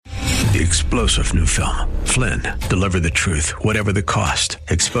The explosive new film, Flynn, deliver the truth, whatever the cost,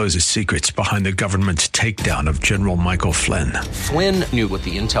 exposes secrets behind the government's takedown of General Michael Flynn. Flynn knew what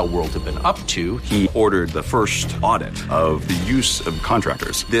the intel world had been up to. He ordered the first audit of the use of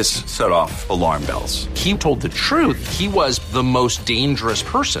contractors. This set off alarm bells. He told the truth. He was the most dangerous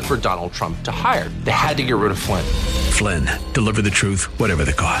person for Donald Trump to hire. They had to get rid of Flynn. Flynn, deliver the truth, whatever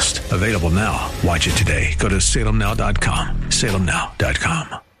the cost. Available now. Watch it today. Go to salemnow.com.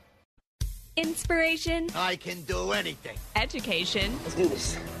 salemnow.com. Inspiration. I can do anything. Education. Let's do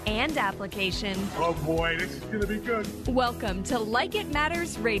this. And application. Oh boy, this is going to be good. Welcome to Like It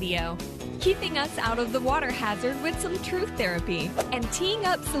Matters Radio. Keeping us out of the water hazard with some truth therapy and teeing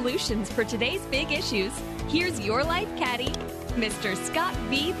up solutions for today's big issues. Here's your life caddy, Mr. Scott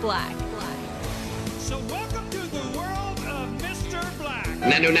V. Black. So welcome to the world of Mr. Black.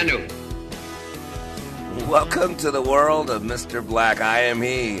 Nanu. Welcome to the world of Mr. Black. I am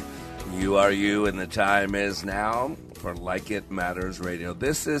he. You are you, and the time is now for Like It Matters Radio.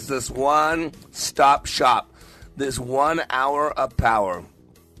 This is this one-stop shop, this 1 hour of power.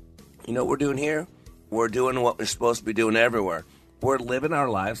 You know what we're doing here? We're doing what we're supposed to be doing everywhere. We're living our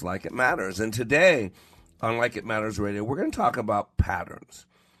lives like it matters. And today, on Like It Matters Radio, we're going to talk about patterns.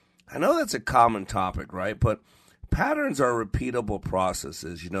 I know that's a common topic, right? But patterns are repeatable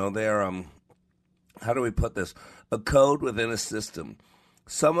processes. You know, they're, how do we put this? A code within a system.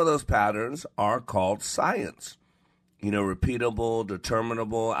 Some of those patterns are called science. You know, repeatable,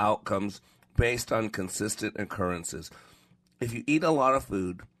 determinable outcomes based on consistent occurrences. If you eat a lot of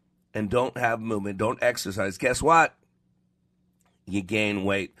food and don't have movement, don't exercise, guess what? You gain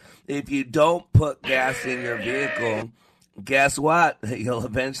weight. If you don't put gas in your vehicle, guess what? You'll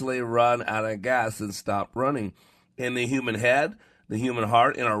eventually run out of gas and stop running. In the human head, the human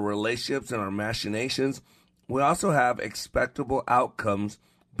heart, in our relationships, in our machinations, we also have expectable outcomes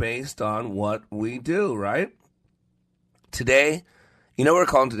based on what we do, right? Today, you know what we're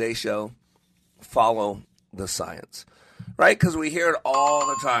calling today's show? Follow the science, right? Because we hear it all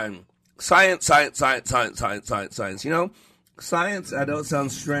the time. Science. You know, science, I know it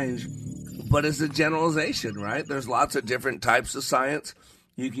sounds strange, but it's a generalization, right? There's lots of different types of science.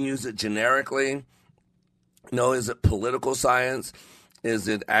 You can use it generically. No, is it political science? Is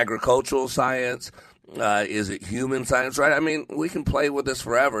it agricultural science? Is it human science, right? I mean, we can play with this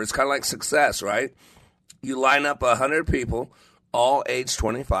forever. It's kind of like success, right? You line up 100 people, all age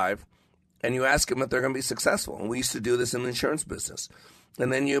 25, and you ask them if they're going to be successful. And we used to do this in the insurance business.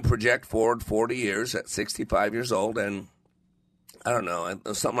 And then you project forward 40 years at 65 years old, and I don't know,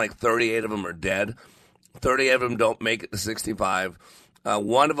 something like 38 of them are dead. 30 of them don't make it to 65.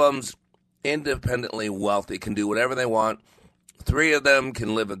 One of them's independently wealthy, can do whatever they want. 3 of them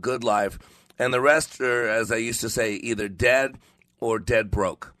can live a good life. And the rest are, as I used to say, either dead or dead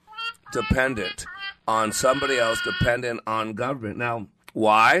broke, dependent on somebody else, dependent on government. Now,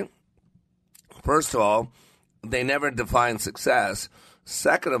 why? First of all, they never defined success.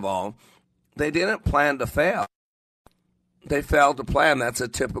 Second of all, they didn't plan to fail. They failed to plan. That's a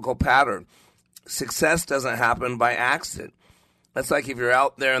typical pattern. Success doesn't happen by accident. That's like if you're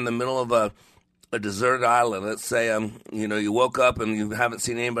out there in the middle of a deserted island. Let's say, you know, you woke up and you haven't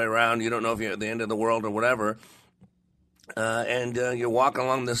seen anybody around. You don't know if you're at the end of the world or whatever. And you're walking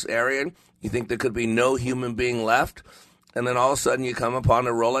along this area. You think there could be no human being left. And then all of a sudden you come upon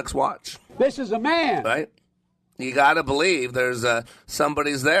a Rolex watch. This is a man. Right? You got to believe there's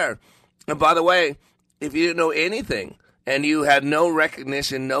somebody's there. And by the way, if you didn't know anything and you had no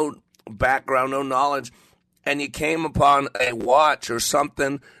recognition, no background, no knowledge, and you came upon a watch or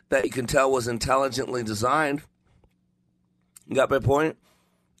something that you can tell was intelligently designed, you got my point?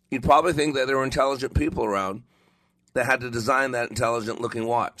 You'd probably think that there were intelligent people around that had to design that intelligent-looking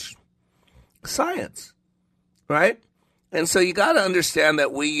watch. Science, right? And so you got to understand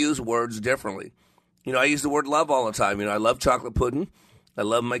that we use words differently. You know, I use the word love all the time. You know, I love chocolate pudding. I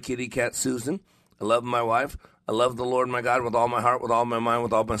love my kitty cat, Susan. I love my wife. I love the Lord my God with all my heart, with all my mind,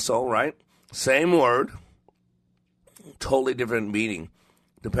 with all my soul, right? Same word, totally different meaning,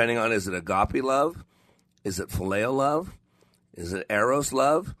 depending on, is it agape love? Is it phileo love? Is it eros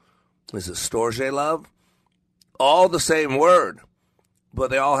love? Is it storge love? All the same word, but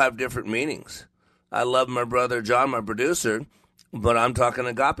they all have different meanings. I love my brother John, my producer, but I'm talking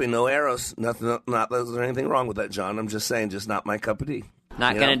agape, no eros. Nothing, not that there's anything wrong with that, John. I'm just saying, just not my cup of tea.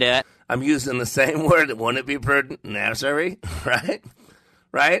 Not going to do it. I'm using the same word. Wouldn't it be prudent? Necessary, right?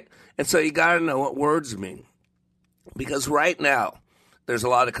 Right? And so you got to know what words mean. Because right now, there's a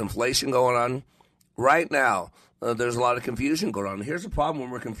lot of conflation going on. Right now, there's a lot of confusion going on. Here's the problem: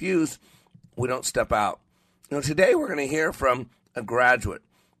 when we're confused, we don't step out. You know, today we're going to hear from a graduate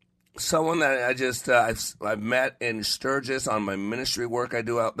someone that I just I've met in Sturgis on my ministry work I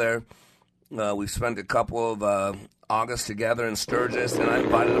do out there. We've spent a couple of August together in Sturgis, and I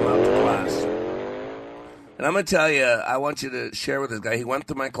invited him out to class. And I'm going to tell you, I want you to share with this guy. He went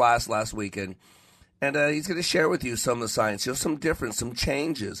through my class last weekend, and he's going to share with you some of the science, some difference, some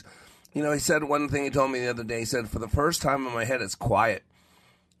changes. He said one thing he told me the other day. He said, for the first time in my head, it's quiet.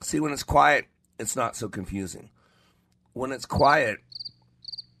 See, when it's quiet, it's not so confusing. When it's quiet,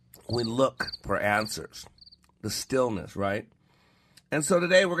 we look for answers. The stillness, right? And so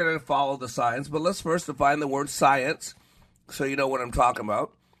today we're going to follow the science, but let's first define the word science so you know what I'm talking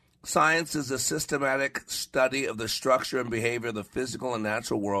about. Science is a systematic study of the structure and behavior of the physical and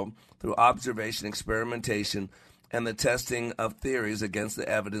natural world through observation, experimentation, and the testing of theories against the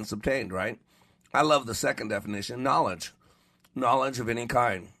evidence obtained, right? I love the second definition, knowledge. Knowledge of any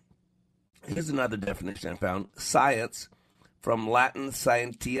kind. Here's another definition I found. Science, from Latin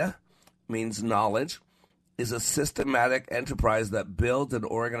scientia, means knowledge, is a systematic enterprise that builds and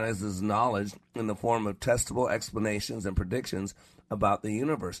organizes knowledge in the form of testable explanations and predictions about the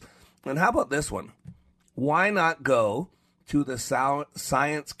universe. And how about this one? Why not go to the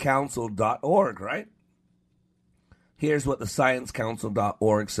sciencecouncil.org, right? Here's what the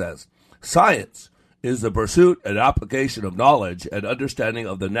sciencecouncil.org says. Science is the pursuit and application of knowledge and understanding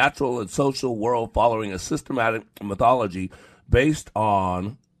of the natural and social world following a systematic methodology based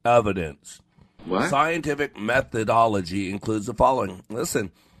on evidence. What? Scientific methodology includes the following.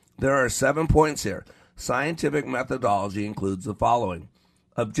 Listen, there are 7 points here. Scientific methodology includes the following.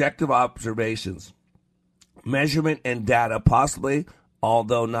 Objective observations, measurement and data, possibly,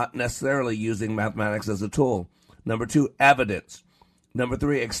 although not necessarily using mathematics as a tool. Number 2, evidence. Number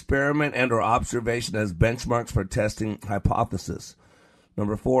 3, experiment and or observation as benchmarks for testing hypothesis.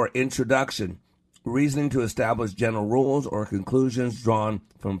 Number 4, introduction. Reasoning to establish general rules or conclusions drawn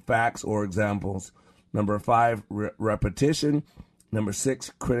from facts or examples. Number 5, repetition. Number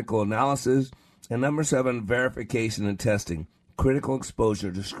 6, critical analysis. And number 7, verification and testing. Critical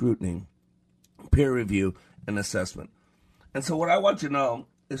exposure to scrutiny, peer review, and assessment. And so what I want you to know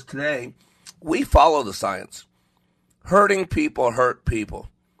is today we follow the science. Hurting people hurt people.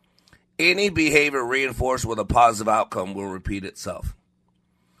 Any behavior reinforced with a positive outcome will repeat itself.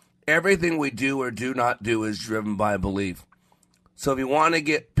 Everything we do or do not do is driven by belief. So if you want to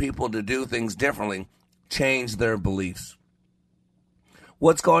get people to do things differently, change their beliefs.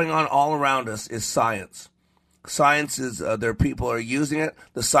 What's going on all around us is science. Science is, there people are using it,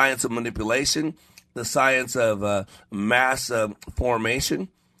 the science of manipulation, the science of mass formation,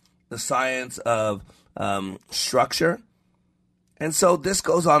 the science of structure. And so this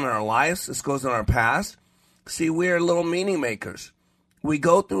goes on in our lives, this goes on in our past. See, we are little meaning makers. We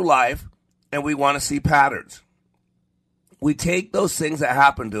go through life and we want to see patterns. We take those things that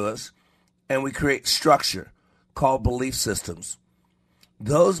happen to us and we create structure called belief systems.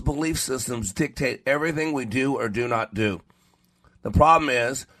 Those belief systems dictate everything we do or do not do. The problem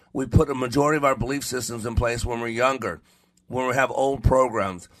is we put a majority of our belief systems in place when we're younger, when we have old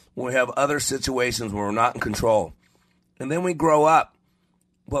programs, when we have other situations where we're not in control. And then we grow up,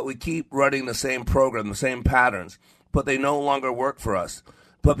 but we keep running the same program, the same patterns, but they no longer work for us.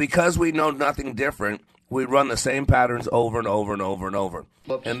 But because we know nothing different, we run the same patterns over and over and over and over.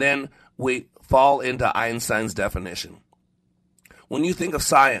 Oops. And then we fall into Einstein's definition. When you think of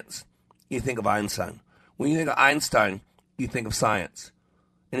science, you think of Einstein. When you think of Einstein, you think of science.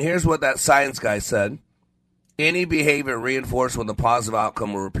 And here's what that science guy said. Any behavior reinforced with a positive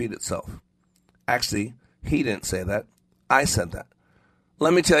outcome will repeat itself. Actually, he didn't say that. I said that.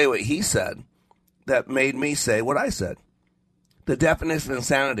 Let me tell you what he said that made me say what I said. The definition of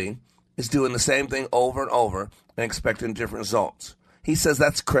insanity is doing the same thing over and over and expecting different results. He says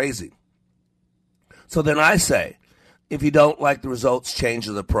that's crazy. So then I say, if you don't like the results, change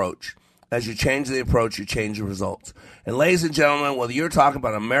the approach. As you change the approach, you change the results. And ladies and gentlemen, whether you're talking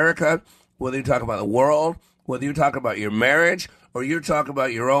about America, whether you're talking about the world, whether you're talking about your marriage, or you're talking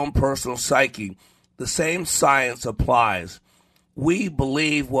about your own personal psyche, the same science applies. We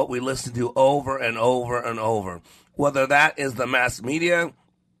believe what we listen to over and over and over. Whether that is the mass media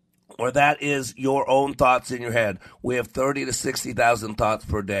or that is your own thoughts in your head. We have 30 to 60,000 thoughts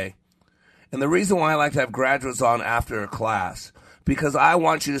per day. And the reason why I like to have graduates on after a class, because I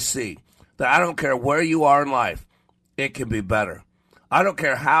want you to see that I don't care where you are in life, it can be better. I don't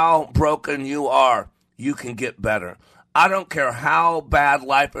care how broken you are, you can get better. I don't care how bad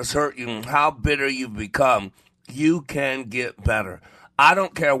life has hurt you and how bitter you've become, you can get better. I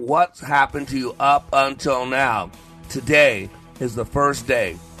don't care what's happened to you up until now. Today is the first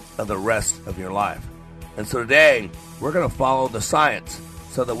day of the rest of your life. And so today, we're going to follow the science.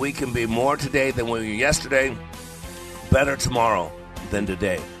 so that we can be more today than we were yesterday, better tomorrow than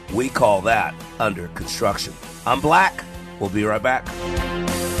today. We call that under construction. I'm Black. We'll be right back.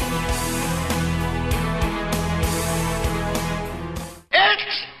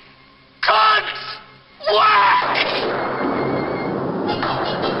 It's Black!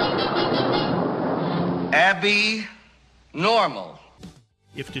 Abby Normal.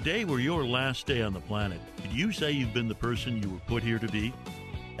 If today were your last day on the planet, could you say you've been the person you were put here to be?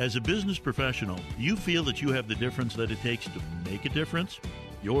 As a business professional, do you feel that you have the difference that it takes to make a difference?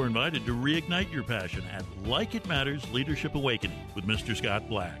 You're invited to reignite your passion at Like It Matters Leadership Awakening with Mr. Scott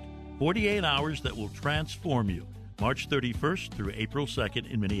Black. 48 hours that will transform you. March 31st through April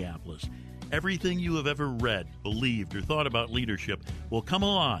 2nd in Minneapolis. Everything you have ever read, believed, or thought about leadership will come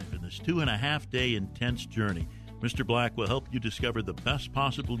alive in this 2.5-day intense journey. Mr. Black will help you discover the best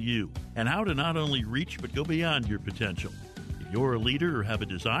possible you and how to not only reach but go beyond your potential. If you're a leader or have a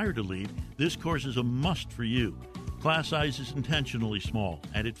desire to lead, this course is a must for you. Class size is intentionally small,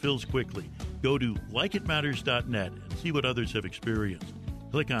 and it fills quickly. Go to likeitmatters.net and see what others have experienced.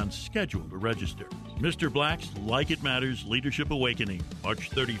 Click on Schedule to register. Mr. Black's Like It Matters Leadership Awakening, March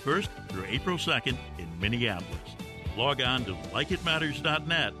 31st through April 2nd in Minneapolis. Log on to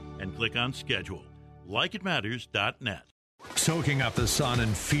likeitmatters.net and click on Schedule. likeitmatters.net. Soaking up the sun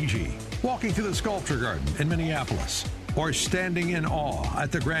in Fiji, walking through the Sculpture Garden in Minneapolis, or standing in awe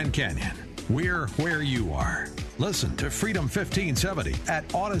at the Grand Canyon. We're where you are. Listen to Freedom 1570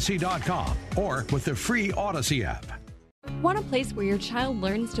 at Odyssey.com or with the free Odyssey app. Want a place where your child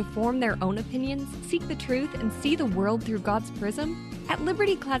learns to form their own opinions, seek the truth, and see the world through God's prism? At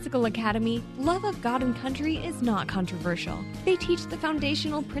Liberty Classical Academy, love of God and country is not controversial. They teach the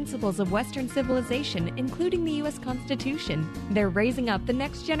foundational principles of Western civilization, including the U.S. Constitution. They're raising up the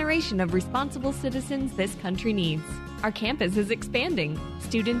next generation of responsible citizens this country needs. Our campus is expanding.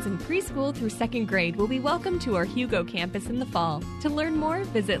 Students in preschool through second grade will be welcomed to our Hugo campus in the fall. To learn more,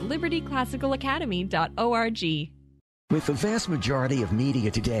 visit libertyclassicalacademy.org. With the vast majority of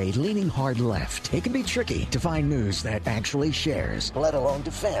media today leaning hard left, it can be tricky to find news that actually shares, let alone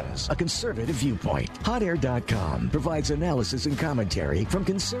defends, a conservative viewpoint. HotAir.com provides analysis and commentary from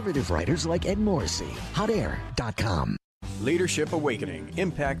conservative writers like Ed Morrissey. HotAir.com. Leadership Awakening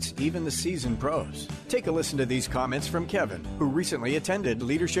impacts even the seasoned pros. Take a listen to these comments from Kevin, who recently attended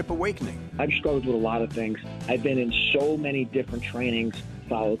Leadership Awakening. I've struggled with a lot of things. I've been in so many different trainings,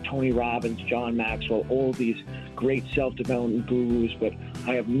 followed Tony Robbins, John Maxwell, all these great self-development gurus, but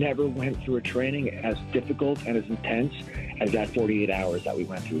I have never went through a training as difficult and as intense as that 48 hours that we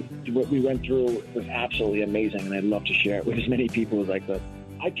went through. What we went through was absolutely amazing, and I'd love to share it with as many people as I could.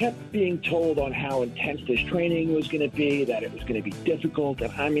 I kept being told on how intense this training was going to be, that it was going to be difficult.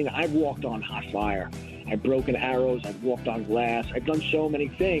 And I mean, I've walked on hot fire. I've broken arrows. I've walked on glass. I've done so many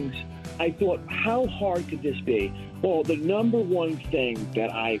things. I thought, how hard could this be? Well, the number one thing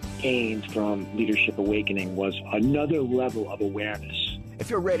that I gained from Leadership Awakening was another level of awareness. If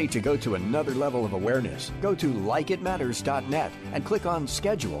you're ready to go to another level of awareness, go to likeitmatters.net and click on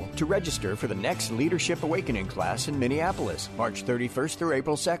Schedule to register for the next Leadership Awakening class in Minneapolis, March 31st through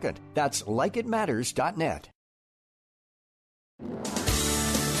April 2nd. That's likeitmatters.net.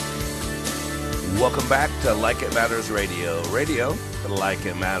 Welcome back to Like It Matters Radio. Radio, like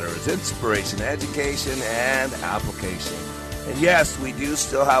it matters. Inspiration, education, and application. And yes, we do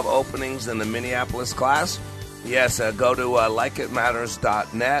still have openings in the Minneapolis class. Yes, go to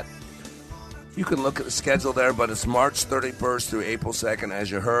likeitmatters.net. You can look at the schedule there, but it's March 31st through April 2nd, as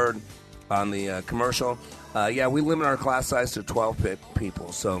you heard on the commercial. We limit our class size to 12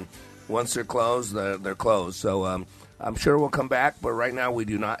 people. So once they're closed, they're closed. So I'm sure we'll come back, but right now we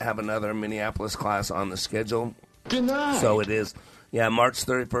do not have another Minneapolis class on the schedule. Denied. So it is, March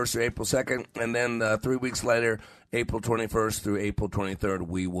 31st through April 2nd, and then 3 weeks later, April 21st through April 23rd,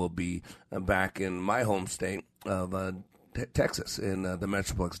 we will be back in my home state of Texas in the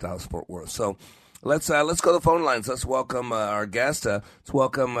Metroplex Dallas-Fort Worth. So let's go to the phone lines. Let's welcome our guest. Let's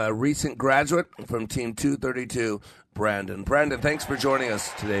welcome a recent graduate from Team 232, Brandon. Brandon, thanks for joining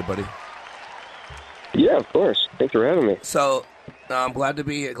us today, buddy. Yeah, of course. Thanks for having me. So I'm glad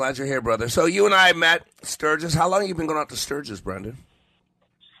you're here, brother. So you and I met Sturgis. How long have you been going out to Sturgis, Brandon?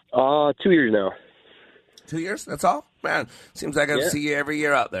 2 years now. 2 years? That's all? Man, seems like I see you every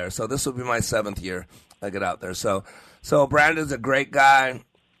year out there. So this will be my 7th year I get out there. So Brandon's a great guy.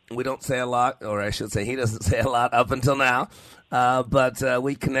 We don't say a lot, or I should say he doesn't say a lot up until now. But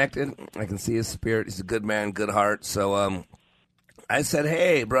we connected. I can see his spirit. He's a good man, good heart. So I said,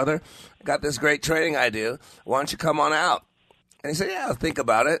 hey, brother, I got this great training I do. Why don't you come on out? And he said, yeah, I'll think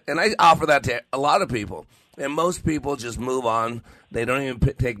about it. And I offer that to a lot of people. And most people just move on. They don't even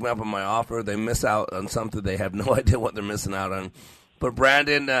take me up on my offer. They miss out on something. They have no idea what they're missing out on. But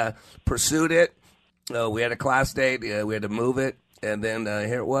Brandon pursued it. We had a class date. We had to move it. And then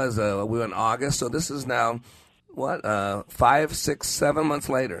here it was. We went in August. So this is now, 5, 6, 7 months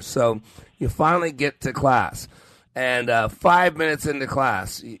later. So you finally get to class. And 5 minutes into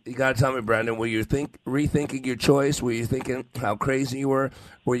class, you got to tell me, Brandon, were you rethinking your choice? Were you thinking how crazy you were?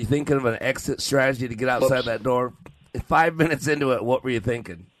 Were you thinking of an exit strategy to get outside that door? 5 minutes into it, what were you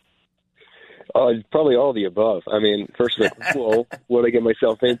thinking? Probably all the above. I mean, first, like, well, what did I get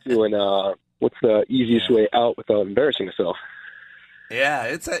myself into, and what's the easiest way out without embarrassing myself? Yeah,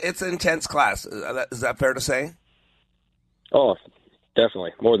 it's an intense class. Is that fair to say? Oh,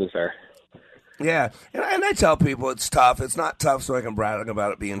 definitely. More than fair. Yeah, and I tell people it's tough. It's not tough so I can brag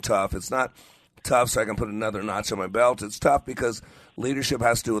about it being tough. It's not tough so I can put another notch on my belt. It's tough because leadership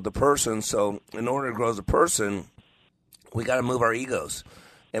has to do with the person. So in order to grow as a person, we got to move our egos.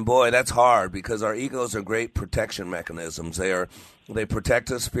 And boy, that's hard because our egos are great protection mechanisms. They protect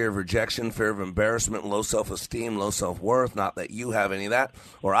us, fear of rejection, fear of embarrassment, low self-esteem, low self-worth. Not that you have any of that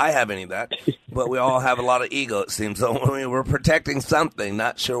or I have any of that, but we all have a lot of ego, it seems. So we're protecting something,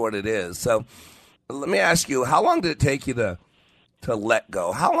 not sure what it is. So let me ask you, how long did it take you to let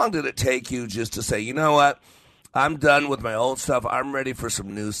go? How long did it take you just to say, you know what, I'm done with my old stuff. I'm ready for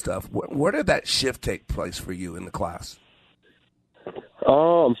some new stuff. Where did that shift take place for you in the class?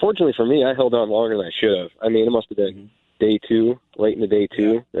 Unfortunately for me, I held on longer than I should have. I mean, it must have been day 2, late in the day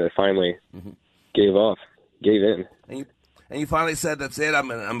 2, that I finally gave in. And you finally said, that's it, I'm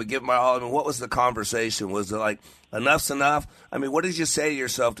gonna give my all. I mean, what was the conversation? Was it like, enough's enough? I mean, what did you say to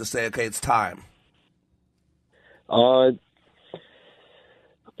yourself to say, okay, it's time?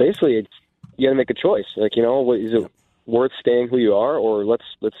 Basically, you got to make a choice. Like, you know, is it worth staying who you are, or let's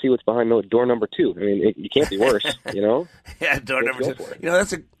see what's behind door number 2. I mean, you can't be worse, you know? Yeah, door number 2. You know,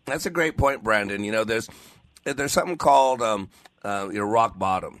 that's a great point, Brandon. You know, there's something called rock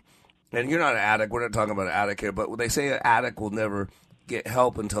bottom. And you're not an addict. We're not talking about an addict here, but they say an addict will never get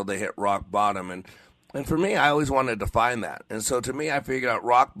help until they hit rock bottom. And for me, I always wanted to find that. And so to me, I figured out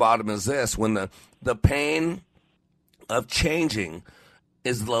rock bottom is this, when the pain of changing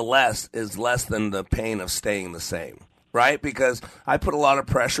is less than the pain of staying the same. Right? Because I put a lot of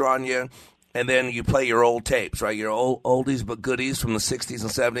pressure on you, and then you play your old tapes, right? Your old oldies but goodies from the 60s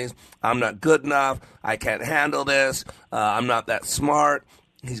and 70s. I'm not good enough. I can't handle this. I'm not that smart.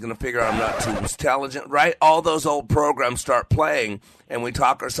 He's going to figure out I'm not too intelligent, right? All those old programs start playing, and we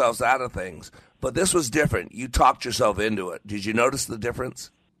talk ourselves out of things. But this was different. You talked yourself into it. Did you notice the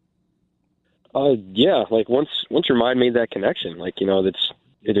difference? Yeah. Like, once your mind made that connection, like, you know,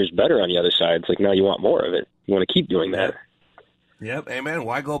 there's better on the other side. It's like, now you want more of it. You want to keep doing that. Yep, amen.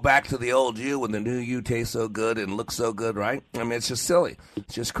 Why go back to the old you when the new you tastes so good and looks so good, right? I mean, it's just silly.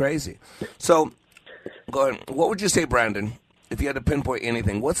 It's just crazy. So, go ahead. What would you say, Brandon, if you had to pinpoint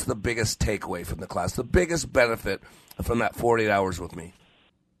anything, what's the biggest takeaway from the class, the biggest benefit from that 48 hours with me?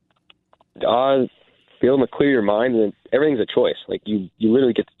 Be able to clear your mind, and everything's a choice. Like, you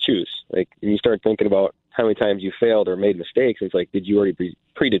literally get to choose. Like, when you start thinking about how many times you failed or made mistakes, it's like, did you already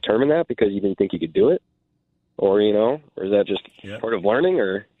predetermine that because you didn't think you could do it? Or, you know, or is that just part of learning,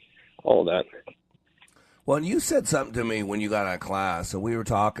 or all of that? Well, you said something to me when you got out of class, and we were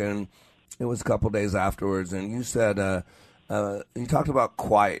talking, it was a couple days afterwards, and you said, you talked about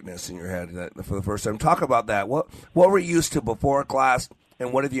quietness in your head for the first time. Talk about that. What were you used to before class,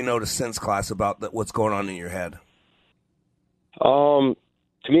 and what have you noticed since class about what's going on in your head? To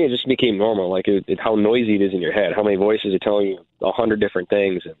me, it just became normal, like how noisy it is in your head, how many voices are telling you 100 different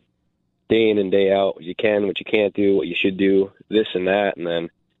things, and day in and day out, what you can, what you can't do, what you should do, this and that. And then,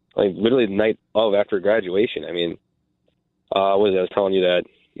 like, literally the night of after graduation, I mean, I was telling you that,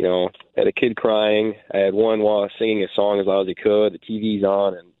 you know, I had a kid crying. I had one while singing a song as loud as he could. The TV's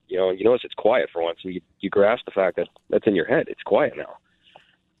on, and, you notice it's quiet for once. And you grasp the fact that that's in your head. It's quiet now.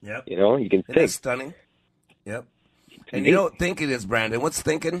 Yep. You know, you can think. That's stunning. Yep. And you know what thinking is, Brandon? What's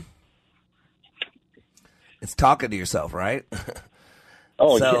thinking? It's talking to yourself, right?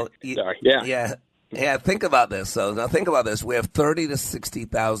 Oh, so, sorry. Yeah. Yeah, think about this. So now think about this. We have 30 to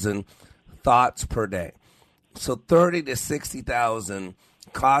 60,000 thoughts per day. So 30 to 60,000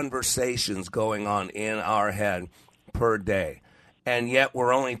 conversations going on in our head per day. And yet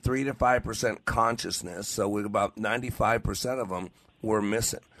we're only 3 to 5% consciousness. So we're about 95% of them we're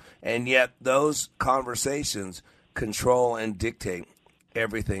missing. And yet those conversations control and dictate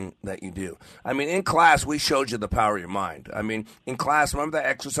everything that you do. I mean, in class, we showed you the power of your mind. I mean, in class, remember that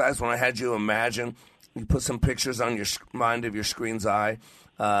exercise when I had you imagine You put some pictures on your mind of your screen's eye,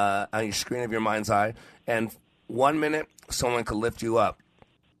 on your screen of your mind's eye, and 1 minute someone could lift you up.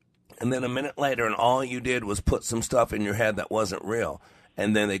 And then a minute later, and all you did was put some stuff in your head that wasn't real,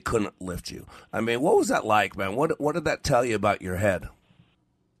 and then they couldn't lift you. I mean, what was that like, man? What did that tell you about your head?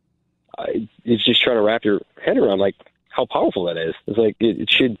 It's just trying to wrap your head around, like, how powerful that is. It's like it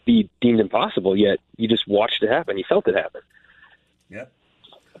should be deemed impossible, yet you just watched it happen. You felt it happen. Yep.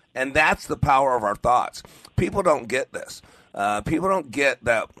 And that's the power of our thoughts. People don't get this. People don't get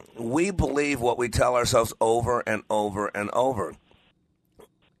that we believe what we tell ourselves over and over and over.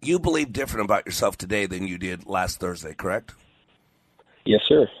 You believe different about yourself today than you did last Thursday, correct? Yes,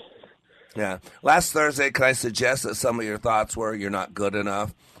 sir. Yeah. Last Thursday, can I suggest that some of your thoughts were you're not good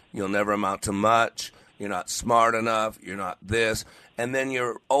enough, you'll never amount to much, you're not smart enough, you're not this, and then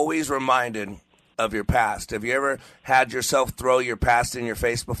you're always reminded of your past. Have you ever had yourself throw your past in your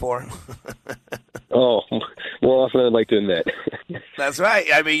face before? Oh, more often than I'd like to admit. That's right.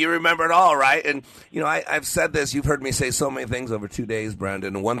 I mean, you remember it all, right? And, you know, I've said this. You've heard me say so many things over 2 days,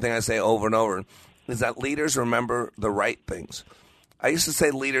 Brandon. And one thing I say over and over is that leaders remember the right things. I used to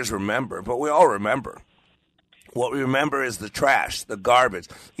say leaders remember, but we all remember. What we remember is the trash, the garbage.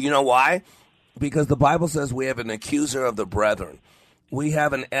 You know why? Because the Bible says we have an accuser of the brethren. We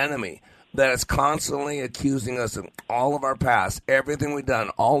have an enemy that is constantly accusing us of all of our past, everything we've done,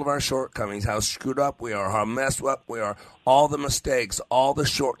 all of our shortcomings, how screwed up we are, how messed up we are, all the mistakes, all the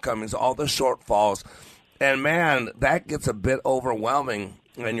shortcomings, all the shortfalls. And, man, that gets a bit overwhelming,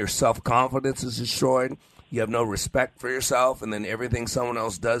 and your self-confidence is destroyed. You have no respect for yourself, and then everything someone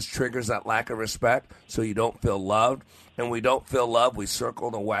else does triggers that lack of respect, so you don't feel loved. And we don't feel loved, we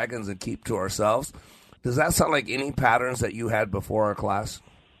circle the wagons and keep to ourselves. Does that sound like any patterns that you had before our class?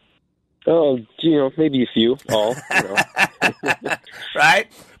 Oh, you know, maybe a few. All, you know.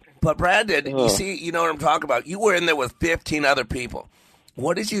 Right? But Brandon, you see, you know what I'm talking about. You were in there with 15 other people.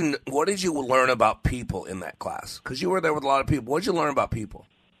 What did you learn about people in that class? Because you were there with a lot of people. What did you learn about people?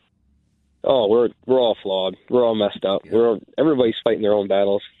 Oh, we're all flawed. We're all messed up. Everybody's fighting their own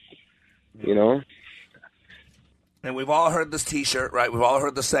battles. You know. And we've all heard this T-shirt, right? We've all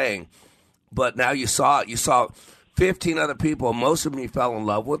heard the saying. But now you saw it. You saw 15 other people. Most of them you fell in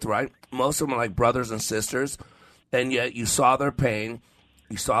love with, right? Most of them are like brothers and sisters. And yet you saw their pain.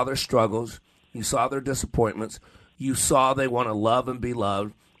 You saw their struggles. You saw their disappointments. You saw they want to love and be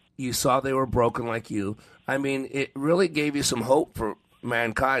loved. You saw they were broken like you. I mean, it really gave you some hope for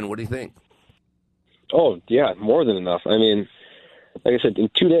mankind. What do you think? Oh, yeah, more than enough. I mean, like I said, in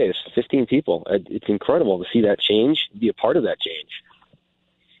 2 days, 15 people. It's incredible to see that change, be a part of that change.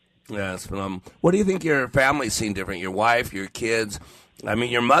 Yeah, it's phenomenal. What do you think your family's seen different? Your wife, your kids? I mean,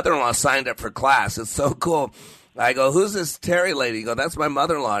 your mother-in-law signed up for class. It's so cool. I go, who's this Terry lady? You go, that's my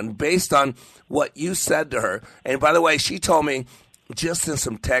mother-in-law. And based on what you said to her, and by the way, she told me just in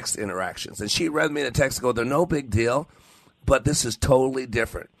some text interactions, and she read me the text and go, they're no big deal, but this is totally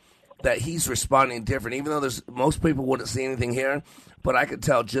different. That he's responding different, even though most people wouldn't see anything here, but I could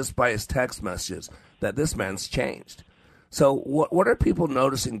tell just by his text messages that this man's changed. So what are people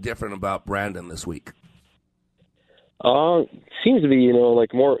noticing different about Brandon this week? Seems to be, you know,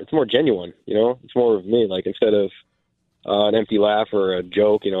 like it's more genuine, you know, it's more of me, like instead of an empty laugh or a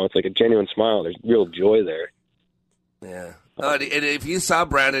joke, you know, it's like a genuine smile. There's real joy there. Yeah. And if you saw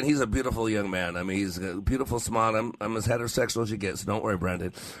Brandon, he's a beautiful young man. I mean, he's a beautiful smile. I'm as heterosexual as you get, so don't worry,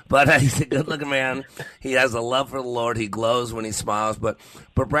 Brandon. But he's a good-looking man. He has a love for the Lord. He glows when he smiles. But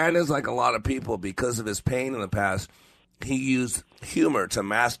Brandon's like a lot of people because of his pain in the past. He used humor to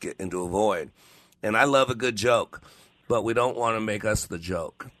mask it and to avoid. And I love a good joke, but we don't want to make us the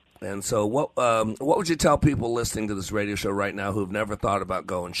joke. And so what would you tell people listening to this radio show right now who've never thought about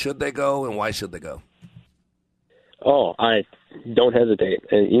going? Should they go, and why should they go? Oh, I don't hesitate.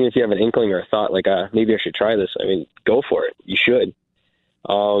 And even if you have an inkling or a thought, like maybe I should try this, I mean, go for it. You should.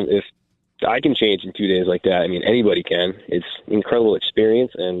 If I can change in 2 days like that, I mean, anybody can. It's an incredible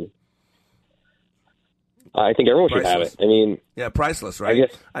experience, and I think everyone should have it. I mean, yeah, priceless,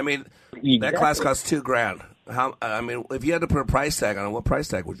 right? I mean, that class costs $2,000. I mean, if you had to put a price tag on it, what price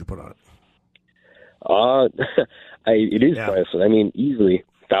tag would you put on it? It is priceless. I mean, easily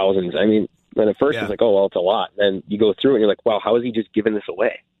thousands. I mean, then at first it's like, oh, well, it's a lot. Then you go through it and you're like, wow, how is he just giving this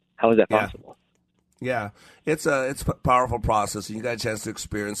away? How is that possible? Yeah, it's a powerful process, and you got a chance to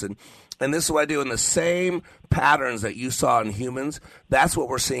experience it. And this is what I do. In the same patterns that you saw in humans, that's what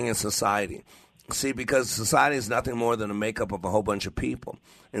we're seeing in society. See, because society is nothing more than a makeup of a whole bunch of people.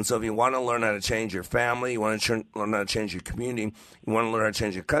 And so if you want to learn how to change your family, you want to learn how to change your community, you want to learn how to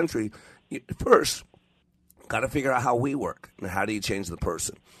change your country, you first got to figure out how we work and how do you change the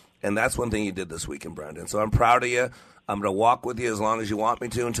person. And that's one thing you did this weekend, Brandon. So I'm proud of you. I'm going to walk with you as long as you want me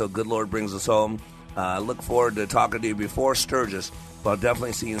to until good Lord brings us home. Look forward to talking to you before Sturgis, but I'll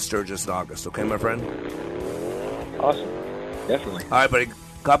definitely see you in Sturgis in August. Okay, my friend? Awesome. Definitely. All right, buddy.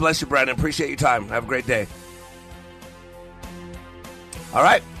 God bless you, Brandon. Appreciate your time. Have a great day. All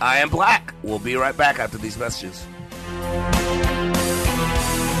right. I am Black. We'll be right back after these messages.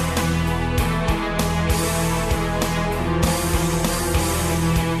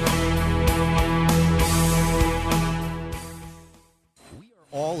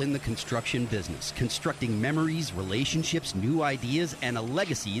 All in the construction business, constructing memories, relationships, new ideas, and a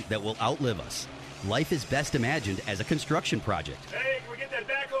legacy that will outlive us. Life is best imagined as a construction project. Hey, can we get that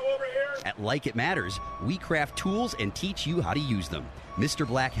backhoe over here? At Like It Matters, we craft tools and teach you how to use them. Mr.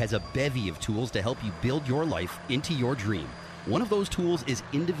 Black has a bevy of tools to help you build your life into your dream. One of those tools is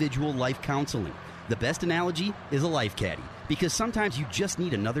individual life counseling. The best analogy is a life caddy, because sometimes you just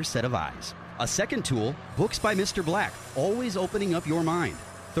need another set of eyes. A second tool, Books by Mr. Black, always opening up your mind.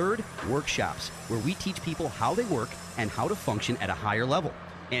 Third, workshops, where we teach people how they work and how to function at a higher level.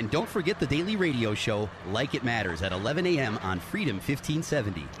 And don't forget the daily radio show, Like It Matters, at 11 a.m. on Freedom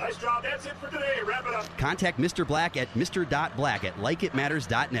 1570. Nice job. That's it for today. Wrap it up. Contact Mr. Black at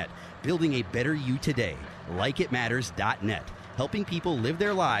mr.black@likeitmatters.net. Building a better you today. Likeitmatters.net. Helping people live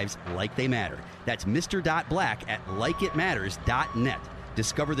their lives like they matter. That's mr.black@likeitmatters.net.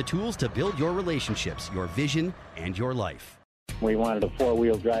 Discover the tools to build your relationships, your vision, and your life. We wanted a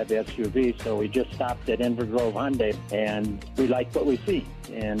four-wheel drive SUV, so we just stopped at Inver Grove Hyundai, and we liked what we see.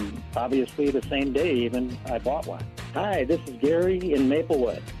 And obviously the same day even, I bought one. Hi, this is Gary in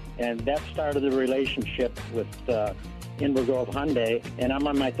Maplewood, and that started the relationship with Inver Grove Hyundai, and I'm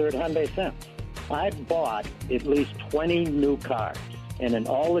on my third Hyundai since. I've bought at least 20 new cars. And in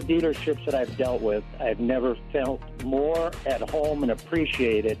all the dealerships that I've dealt with, I've never felt more at home and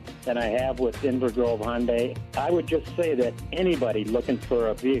appreciated than I have with Inver Grove Hyundai. I would just say that anybody looking for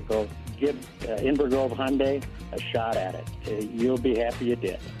a vehicle, give Inver Grove Hyundai a shot at it. You'll be happy you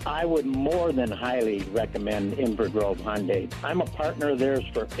did. I would more than highly recommend Inver Grove Hyundai. I'm a partner of theirs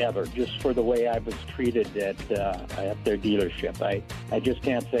forever, just for the way I was treated at their dealership. I just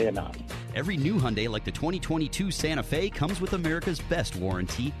can't say enough. Every new Hyundai, like the 2022 Santa Fe, comes with America's best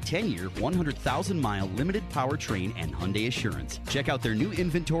warranty, 10-year, 100,000-mile limited powertrain, and Hyundai Assurance. Check out their new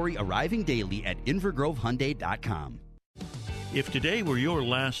inventory arriving daily at InvergroveHyundai.com. If today were your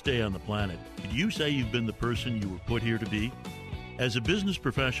last day on the planet, could you say you've been the person you were put here to be? As a business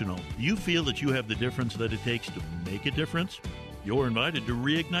professional, do you feel that you have the difference that it takes to make a difference? You're invited to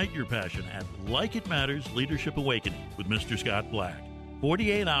reignite your passion at Like It Matters Leadership Awakening with Mr. Scott Black.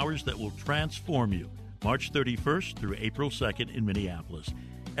 48 hours that will transform you. March 31st through April 2nd in Minneapolis.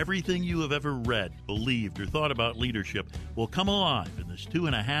 Everything you have ever read, believed, or thought about leadership will come alive in this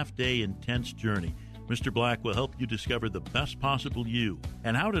 2.5-day intense journey. Mr. Black will help you discover the best possible you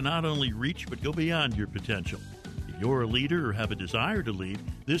and how to not only reach but go beyond your potential. If you're a leader or have a desire to lead,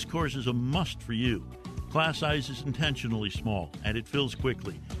 this course is a must for you. Class size is intentionally small and it fills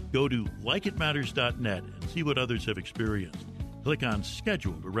quickly. Go to likeitmatters.net and see what others have experienced. Click on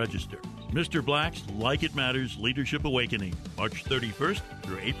Schedule to register. Mr. Black's Like It Matters Leadership Awakening, March 31st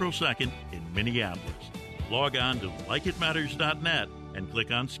through April 2nd in Minneapolis. Log on to likeitmatters.net and click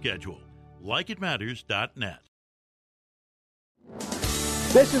on Schedule. likeitmatters.net.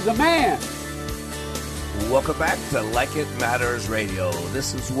 This is a man. Welcome back to Like It Matters Radio.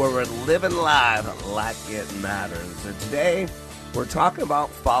 This is where we're living live like it matters. And today, we're talking about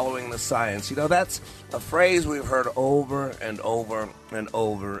following the science. You know, that's a phrase we've heard over and over and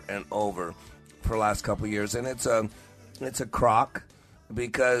over and over for the last couple of years. And it's a crock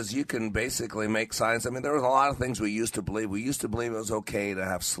because you can basically make science. I mean, there was a lot of things we used to believe. We used to believe it was okay to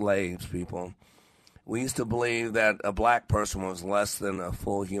have slaves, people. We used to believe that a black person was less than a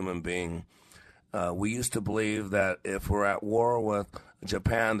full human being. We used to believe that if we're at war with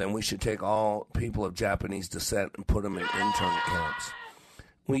Japan, then we should take all people of Japanese descent and put them in internment camps.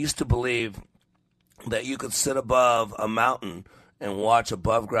 We used to believe that you could sit above a mountain and watch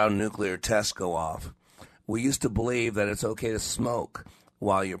above-ground nuclear tests go off. We used to believe that it's okay to smoke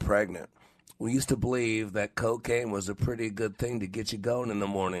while you're pregnant. We used to believe that cocaine was a pretty good thing to get you going in the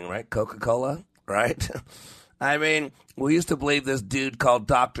morning, right? Coca-Cola, right? I mean, we used to believe this dude called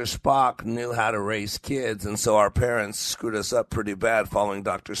Dr. Spock knew how to raise kids, and so our parents screwed us up pretty bad following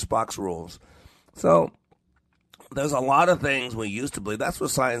Dr. Spock's rules. So there's a lot of things we used to believe. That's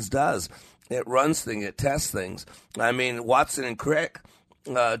what science does. It runs things. It tests things. I mean, Watson and Crick,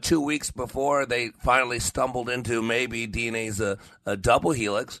 2 weeks before they finally stumbled into maybe DNA's a double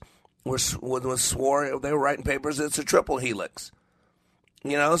helix, swore they were writing papers it's a triple helix.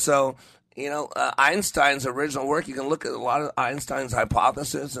 Einstein's original work, you can look at a lot of Einstein's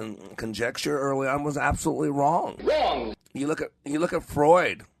hypothesis and conjecture early on was absolutely wrong. Wrong. You look at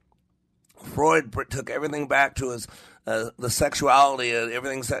Freud. Freud took everything back to his the sexuality and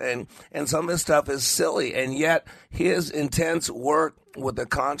everything, and some of his stuff is silly, and yet his intense work with the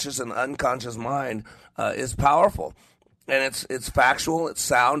conscious and unconscious mind is powerful, and it's factual, it's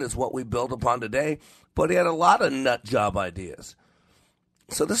sound, it's what we build upon today. But he had a lot of nut job ideas.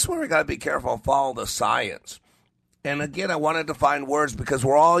 So this is where we got to be careful and follow the science. And again, I wanted to find words because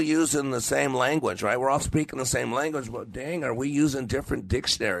we're all using the same language, right? We're all speaking the same language, but dang, are we using different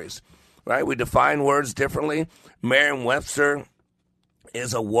dictionaries, right? We define words differently. Merriam-Webster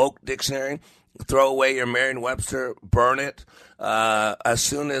is a woke dictionary. Throw away your Merriam-Webster, burn it. As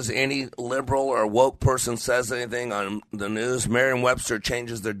soon as any liberal or woke person says anything on the news, Merriam-Webster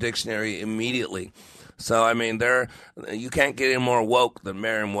changes their dictionary immediately. So, I mean, you can't get any more woke than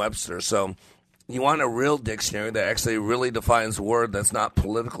Merriam-Webster. So you want a real dictionary that actually really defines a word that's not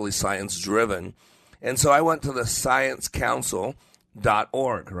politically science-driven. And so I went to the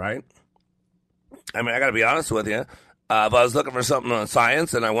sciencecouncil.org, right? I mean, I got to be honest with you. If I was looking for something on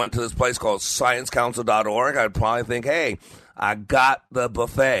science and I went to this place called sciencecouncil.org, I'd probably think, hey, I got the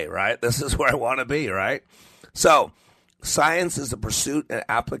buffet, right? This is where I want to be, right? So science is the pursuit and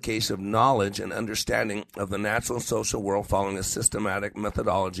application of knowledge and understanding of the natural and social world following a systematic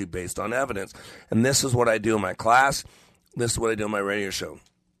methodology based on evidence. And this is what I do in my class. This is what I do in my radio show.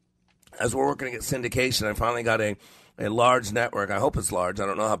 As we're working to get syndication, I finally got a large network. I hope it's large. I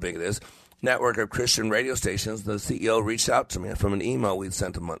don't know how big it is. Network of Christian radio stations. The CEO reached out to me from an email we'd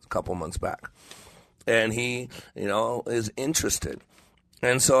sent a couple months back. And he, is interested.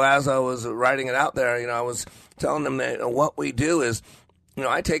 And so as I was writing it out there, I was telling them that what we do is,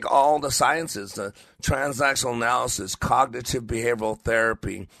 I take all the sciences, the transactional analysis, cognitive behavioral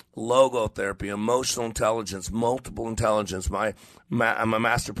therapy, logotherapy, emotional intelligence, multiple intelligence. I'm a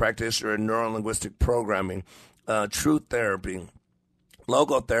master practitioner in neuro-linguistic programming, truth therapy,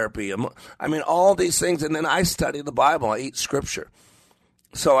 logotherapy. I mean, all these things. And then I study the Bible. I eat scripture.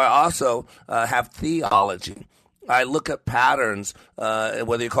 So I also have theology. I look at patterns,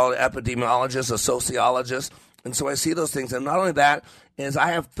 whether you call it epidemiologist or sociologist. And so I see those things. And not only that, is I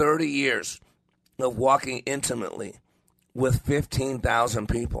have 30 years of walking intimately with 15,000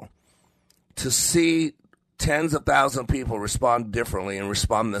 people. To see tens of thousands of people respond differently and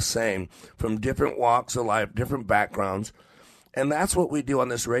respond the same from different walks of life, different backgrounds. And that's what we do on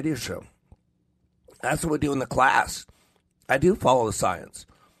this radio show. That's what we do in the class. I do follow the science.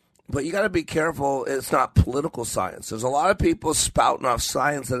 But you got to be careful. It's not political science. There's a lot of people spouting off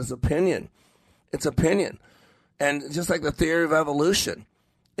science that is opinion. It's opinion. And just like the theory of evolution,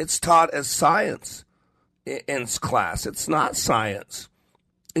 it's taught as science in class. It's not science.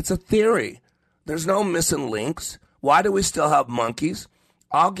 It's a theory. There's no missing links. Why do we still have monkeys?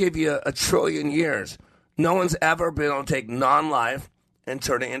 I'll give you 1 trillion years. No one's ever been able to take non-life and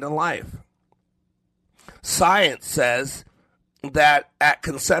turn it into life. Science says that at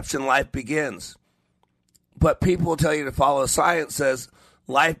conception, life begins. But people will tell you to follow science says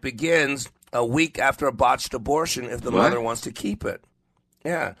life begins a week after a botched abortion if the mother wants to keep it.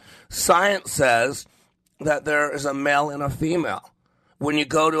 Yeah. Science says that there is a male and a female. When you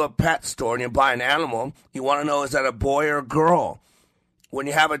go to a pet store and you buy an animal, you want to know, is that a boy or a girl? When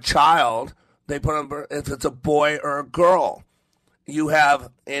you have a child, they put on if it's a boy or a girl. You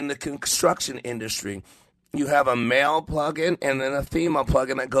have, in the construction industry, you have a male plug-in and then a female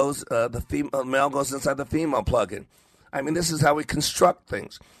plug-in that goes, the male goes inside the female plug-in. I mean, this is how we construct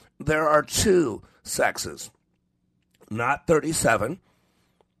things. There are 2 sexes, not 37.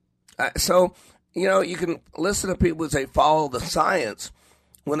 So, you can listen to people who say follow the science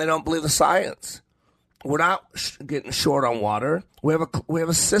when they don't believe the science. We're not getting short on water. We have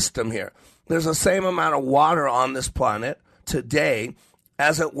a system here. There's the same amount of water on this planet today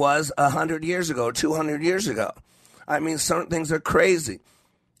as it was 100 years ago, 200 years ago. I mean, certain things are crazy.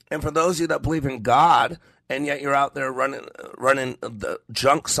 And for those of you that believe in God, and yet you're out there running the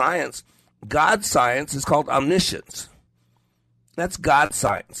junk science, God's science is called omniscience. That's God's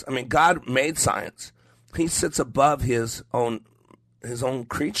science. I mean, God made science. He sits above his own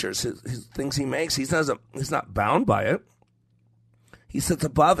creatures, his things he makes. He's not bound by it. He sits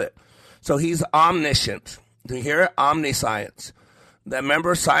above it. So he's omniscient. Do you hear it? Omniscience.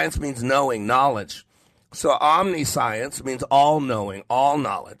 Remember, science means knowing, knowledge. So omniscience means all-knowing, all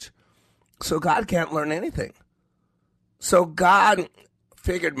knowledge. So God can't learn anything. So God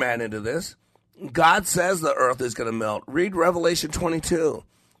figured man into this. God says the earth is going to melt. Read Revelation 22.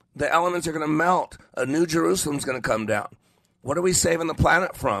 The elements are going to melt. A new Jerusalem's going to come down. What are we saving the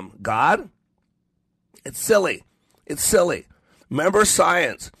planet from? God? It's silly. It's silly. Remember,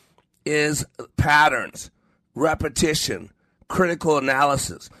 science is patterns, repetition, critical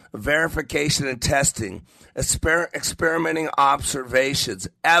analysis, verification and testing, experimenting observations,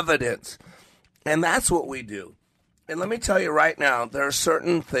 evidence. And that's what we do. And let me tell you right now, there are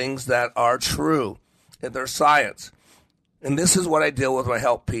certain things that are true. They're science. And this is what I deal with when I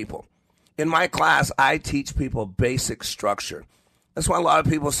help people. In my class, I teach people basic structure. That's why a lot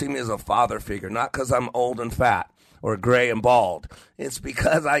of people see me as a father figure, not because I'm old and fat or gray and bald. It's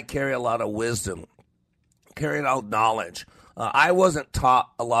because I carry a lot of wisdom, carry a lot of knowledge. I wasn't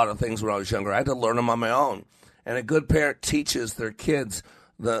taught a lot of things when I was younger. I had to learn them on my own. And a good parent teaches their kids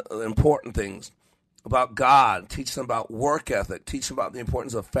the important things about God, teach them about work ethic, teach them about the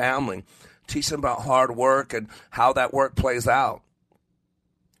importance of family, teach them about hard work and how that work plays out.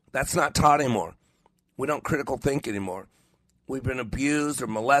 That's not taught anymore. We don't critical think anymore. We've been abused or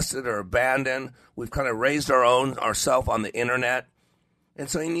molested or abandoned. We've kind of raised ourselves on the internet. And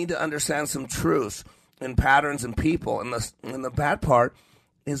so you need to understand some truths and patterns in people. And the bad part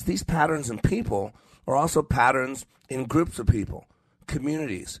is these patterns in people are also patterns in groups of people,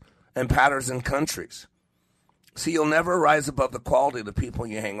 communities, and patterns in countries. See, you'll never rise above the quality of the people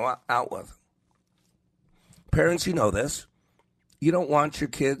you hang out with. Parents, you know this. You don't want your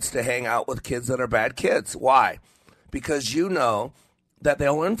kids to hang out with kids that are bad kids. Why? Because you know that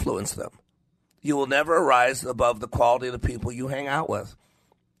they'll influence them. You will never rise above the quality of the people you hang out with.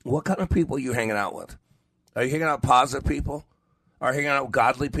 What kind of people are you hanging out with? Are you hanging out with positive people? Are you hanging out with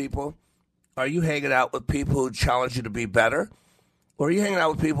godly people? Are you hanging out with people who challenge you to be better? Or are you hanging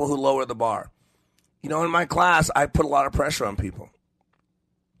out with people who lower the bar? You know, in my class, I put a lot of pressure on people.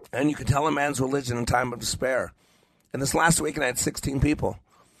 And you can tell a man's religion in time of despair. And this last weekend, I had 16 people.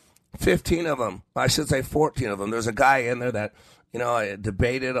 15 of them, I should say 14 of them. There's a guy in there that, I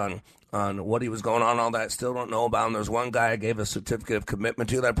debated on what he was going on, all that. Still don't know about him. There's one guy I gave a certificate of commitment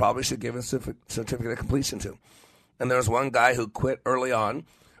to that I probably should give a certificate of completion to. And there's one guy who quit early on.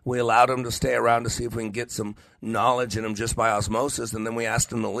 We allowed him to stay around to see if we can get some knowledge in him just by osmosis, and then we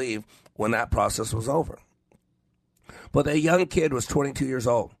asked him to leave when that process was over. But the young kid was 22 years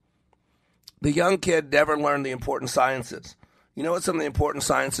old. The young kid never learned the important sciences. You know what some of the important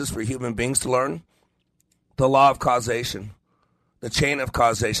sciences for human beings to learn? The law of causation, the chain of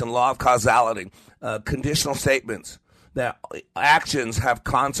causation, law of causality, conditional statements, that actions have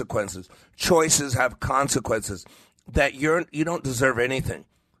consequences, choices have consequences, that you don't deserve anything,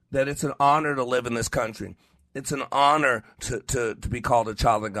 that it's an honor to live in this country. It's an honor to be called a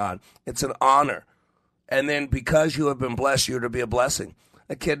child of God. It's an honor. And then because you have been blessed, you're to be a blessing.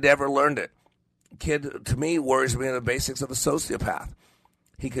 A kid never learned it. A kid, to me, worries me in the basics of a sociopath.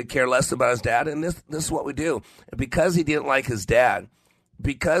 He could care less about his dad, and this is what we do. And because he didn't like his dad,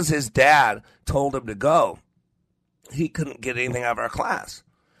 because his dad told him to go, he couldn't get anything out of our class.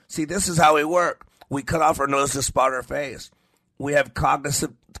 See, this is how we work. We cut off our nose to spot our face. We have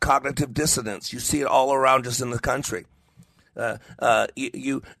cognitive dissonance. You see it all around us in the country.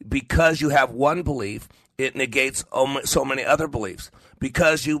 Because you have one belief, it negates so many other beliefs.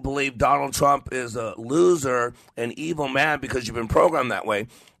 Because you believe Donald Trump is a loser, an evil man, because you've been programmed that way,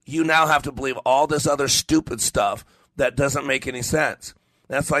 you now have to believe all this other stupid stuff that doesn't make any sense.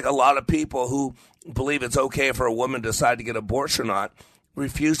 That's like a lot of people who believe it's okay for a woman to decide to get abortion or not,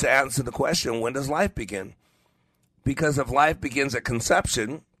 refuse to answer the question, when does life begin? Because if life begins at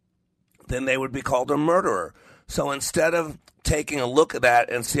conception, then they would be called a murderer. So instead of taking a look at that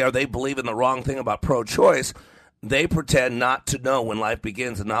and see are they believing the wrong thing about pro-choice, they pretend not to know when life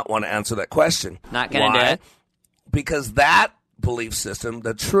begins and not want to answer that question. Not going to do it. Because that belief system,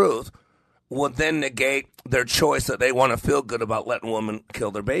 the truth, would then negate their choice that they want to feel good about letting women kill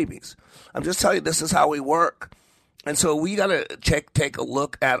their babies. I'm just telling you, this is how we work. And so we got to take a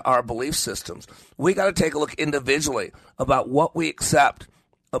look at our belief systems. We got to take a look individually about what we accept,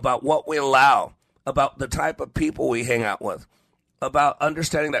 about what we allow, about the type of people we hang out with, about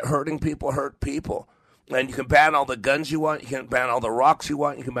understanding that hurting people hurt people. And you can ban all the guns you want, you can ban all the rocks you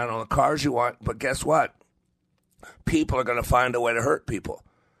want, you can ban all the cars you want, but guess what? People are going to find a way to hurt people.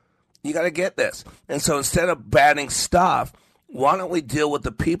 You got to get this. And so instead of banning stuff, why don't we deal with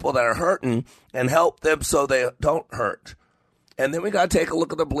the people that are hurting and help them so they don't hurt? And then we got to take a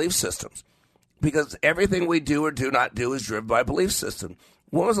look at the belief systems, because everything we do or do not do is driven by belief system.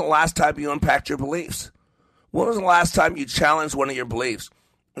 When was the last time you unpacked your beliefs? When was the last time you challenged one of your beliefs?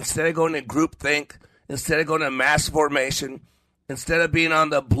 Instead of going to groupthink, instead of going to mass formation, instead of being on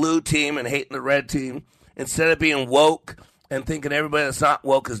the blue team and hating the red team, instead of being woke and thinking everybody that's not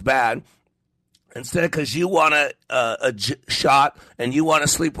woke is bad, Instead, because you want a shot and you want to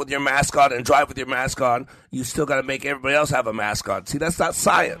sleep with your mask on and drive with your mask on, you still got to make everybody else have a mask on. See, that's not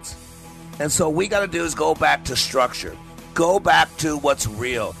science. And so what we got to do is go back to structure. Go back to what's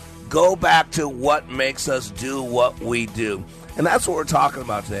real. Go back to what makes us do what we do. And that's what we're talking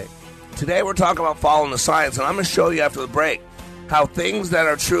about today. Today we're talking about following the science. And I'm going to show you after the break how things that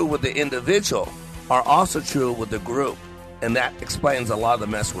are true with the individual are also true with the group. And that explains a lot of the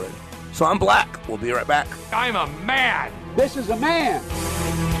mess we're in. So I'm Black. We'll be right back. I'm a man. This is a man.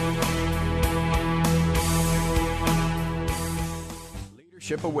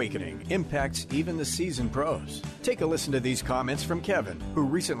 Leadership Awakening impacts even the seasoned pros. Take a listen to these comments from Kevin, who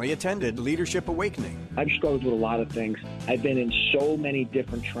recently attended Leadership Awakening. I've struggled with a lot of things. I've been in so many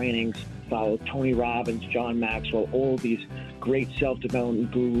different trainings, followed Tony Robbins, John Maxwell, all these great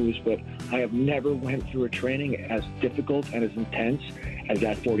self-development gurus, but I have never went through a training as difficult and as intense as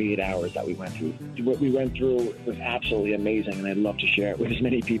that 48 hours that we went through. What we went through was absolutely amazing, and I'd love to share it with as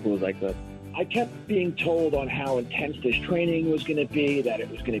many people as I could. I kept being told on how intense this training was going to be, that it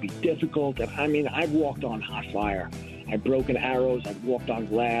was going to be difficult. And I mean, I've walked on hot fire. I've broken arrows. I've walked on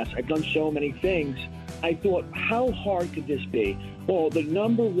glass. I've done so many things. I thought, how hard could this be? Well, the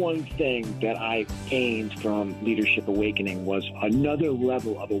number one thing that I gained from Leadership Awakening was another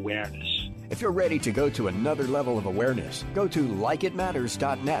level of awareness. If you're ready to go to another level of awareness, go to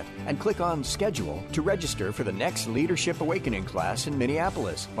likeitmatters.net and click on Schedule to register for the next Leadership Awakening class in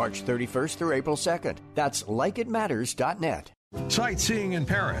Minneapolis, March 31st through April 2nd. That's likeitmatters.net. Sightseeing in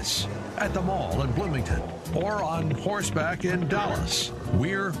Paris, at the mall in Bloomington, or on horseback in Dallas.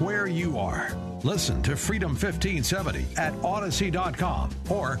 We're where you are. Listen to Freedom 1570 at Odyssey.com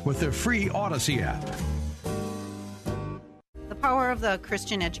or with the free Odyssey app. The power of the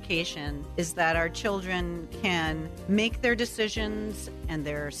Christian education is that our children can make their decisions, and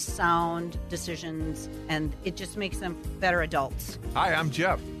their sound decisions, and it just makes them better adults. Hi, I'm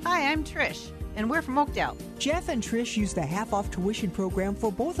Jeff. Hi, I'm Trish, and we're from Oakdale. Jeff and Trish use the half-off tuition program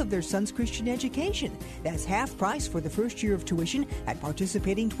for both of their sons' Christian education. That's half price for the first year of tuition at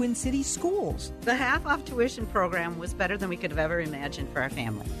participating Twin Cities schools. The half-off tuition program was better than we could have ever imagined for our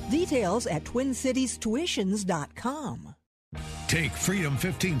family. Details at TwinCitiesTuitions.com. Take Freedom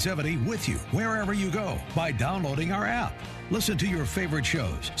 1570 with you wherever you go by downloading our app. Listen to your favorite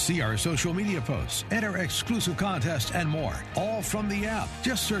shows, see our social media posts, enter exclusive contests, and more, all from the app.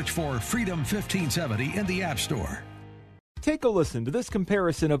 Just search for Freedom 1570 in the App Store. Take a listen to this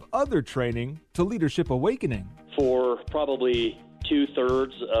comparison of other training to Leadership Awakening. For probably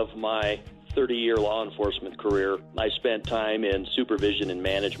 2/3 of my 30-year law enforcement career, I spent time in supervision and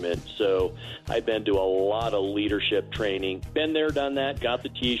management, so I've been to a lot of leadership training. Been there, done that, got the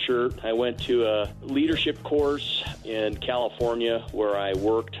T-shirt. I went to a leadership course in California where I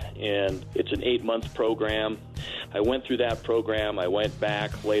worked, and it's an 8-month program. I went through that program. I went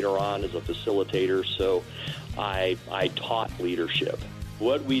back later on as a facilitator, so I taught leadership.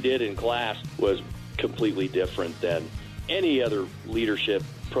 What we did in class was completely different than any other leadership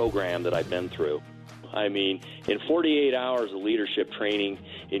program that I've been through. I mean, in 48 hours of leadership training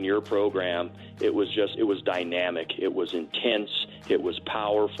in your program, it was dynamic. It was intense. It was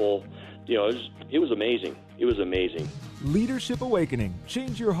powerful. You know, it was amazing. It was amazing. Leadership Awakening.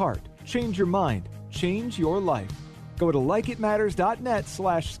 Change your heart. Change your mind. Change your life. Go to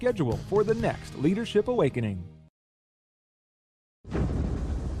likeitmatters.net/schedule for the next Leadership Awakening.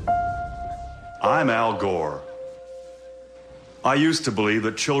 I'm Al Gore. I used to believe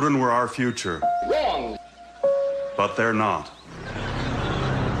that children were our future. Wrong. But they're not.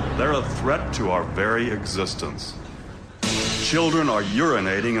 They're a threat to our very existence. Children are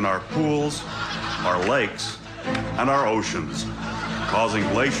urinating in our pools, our lakes, and our oceans, causing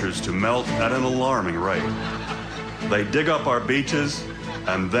glaciers to melt at an alarming rate. They dig up our beaches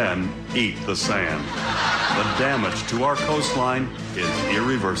and then eat the sand. The damage to our coastline is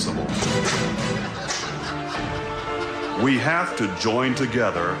irreversible. We have to join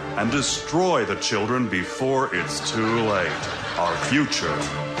together and destroy the children before it's too late. Our future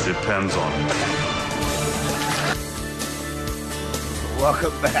depends on it.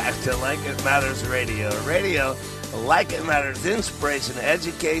 Welcome back to Like It Matters Radio. Radio, like it matters, inspiration,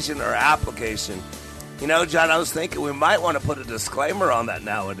 education, or application. You know, John, I was thinking we might want to put a disclaimer on that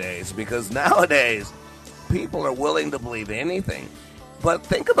nowadays, because nowadays people are willing to believe anything. But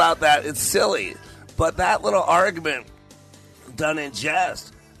think about that. It's silly. But that little argument done in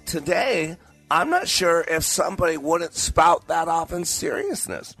jest, today, I'm not sure if somebody wouldn't spout that off in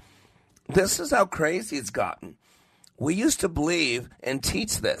seriousness. This is how crazy it's gotten. We used to believe and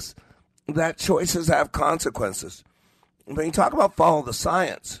teach this, that choices have consequences. When you talk about follow the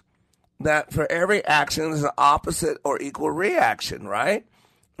science, that for every action there's an opposite or equal reaction, right?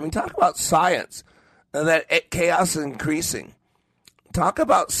 I mean, talk about science, that chaos is increasing. Talk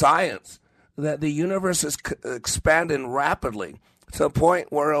about science, that the universe is expanding rapidly to a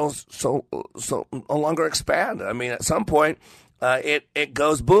point where it'll so no longer expand. I mean, at some point, it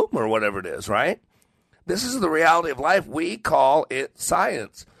goes boom or whatever it is, right? This is the reality of life. We call it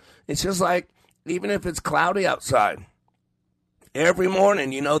science. It's just like, even if it's cloudy outside, every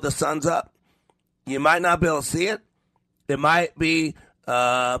morning you know the sun's up. You might not be able to see it. It might be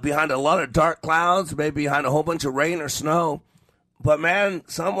behind a lot of dark clouds, maybe behind a whole bunch of rain or snow. But, man,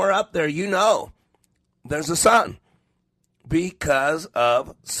 somewhere up there, you know there's a sun because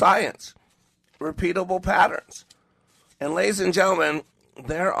of science, repeatable patterns. And, ladies and gentlemen,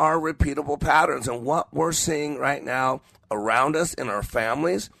 there are repeatable patterns. And what we're seeing right now around us in our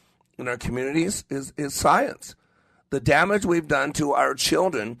families, in our communities, is science. The damage we've done to our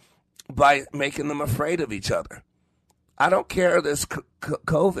children by making them afraid of each other. I don't care this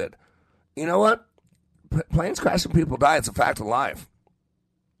COVID. You know what? Planes crash and people die. It's a fact of life.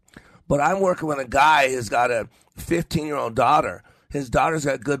 But I'm working with a guy who's got a 15-year-old daughter. His daughter's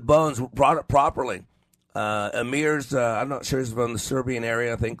got good bones, brought up properly. Amir's, I'm not sure he's from the Serbian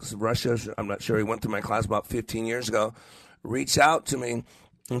area. I think it's Russia. I'm not sure. He went through my class about 15 years ago. Reached out to me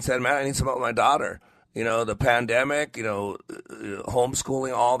and said, man, I need some help with my daughter. You know, the pandemic,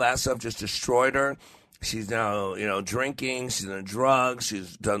 homeschooling, all that stuff just destroyed her. She's now, drinking. She's in drugs.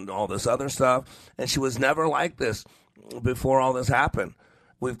 She's done all this other stuff. And she was never like this before all this happened.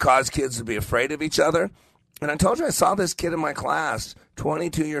 We've caused kids to be afraid of each other. And I told you I saw this kid in my class,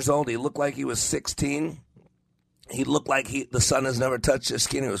 22 years old. He looked like he was 16. He looked like the sun has never touched his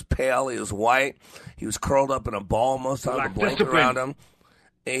skin. He was pale. He was white. He was curled up in a ball most of the time, a blanket around him.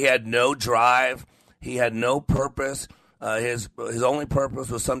 He had no drive. He had no purpose. His only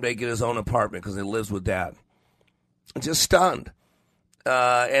purpose was someday get his own apartment because he lives with dad. Just stunned.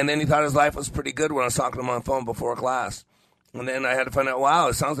 And then he thought his life was pretty good when I was talking to him on the phone before class. And then I had to find out, wow,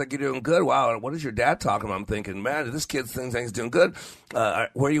 it sounds like you're doing good. Wow, what is your dad talking about? I'm thinking, man, this kid thinks he's doing good. Where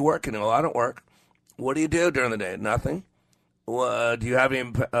are you working? Well, I don't work. What do you do during the day? Nothing. Do you have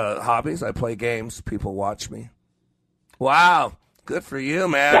any hobbies? I play games. People watch me. Wow, good for you,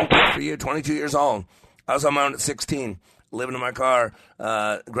 man. Good for you, 22 years old. I was on my own at 16, living in my car,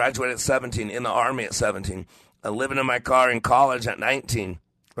 graduated at 17, in the Army at 17, living in my car in college at 19,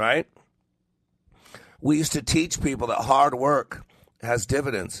 right? We used to teach people that hard work has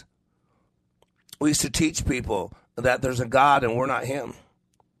dividends. We used to teach people that there's a God and we're not him.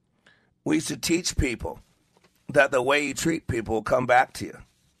 We used to teach people that the way you treat people will come back to you.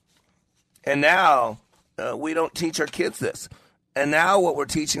 And now we don't teach our kids this. And now what we're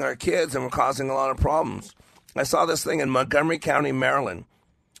teaching our kids, and we're causing a lot of problems. I saw this thing in Montgomery County, Maryland.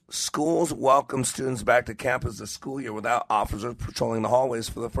 Schools welcome students back to campus this school year without officers patrolling the hallways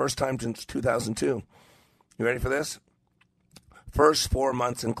for the first time since 2002. You ready for this? First 4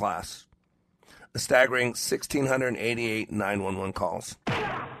 months in class. A staggering 1,688 911 calls.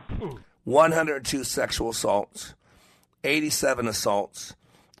 102 sexual assaults. 87 assaults.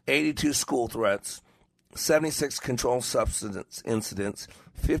 82 school threats. 76 controlled substance incidents.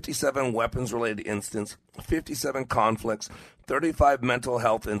 57 weapons-related incidents. 57 conflicts. 35 mental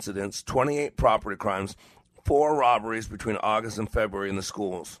health incidents. 28 property crimes. 4 robberies between August and February in the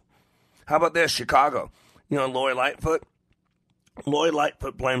schools. How about this? Chicago. You know, Lori Lightfoot? Lori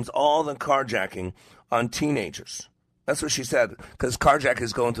Lightfoot blames all the carjacking on teenagers. That's what she said, because carjacking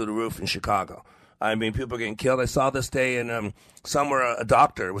is going through the roof in Chicago. I mean, people are getting killed. I saw this day in somewhere a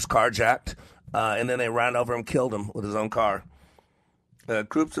doctor was carjacked, and then they ran over him, killed him with his own car.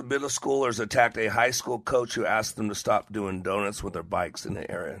 Groups of middle schoolers attacked a high school coach who asked them to stop doing donuts with their bikes in the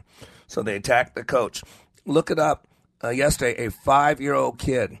area. So they attacked the coach. Look it up. Yesterday, a 5-year-old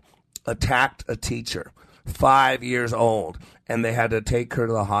kid attacked a teacher. 5 years old, and they had to take her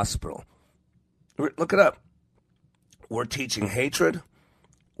to the hospital. Look it up. We're teaching hatred.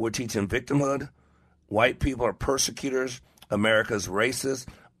 We're teaching victimhood. White people are persecutors. America's racist.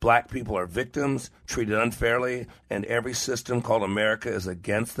 Black people are victims, treated unfairly, and every system called America is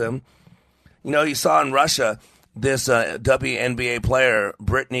against them. You know, you saw in Russia this WNBA player,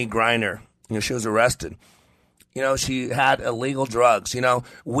 Brittany Griner. You know, she was arrested. You know, she had illegal drugs. You know,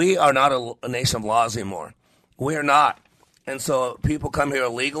 we are not a nation of laws anymore. We are not. And so people come here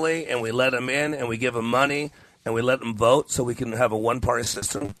illegally, and we let them in, and we give them money, and we let them vote so we can have a one-party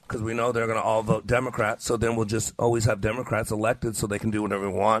system because we know they're going to all vote Democrat. So then we'll just always have Democrats elected so they can do whatever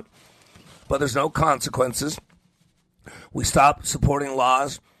we want. But there's no consequences. We stopped supporting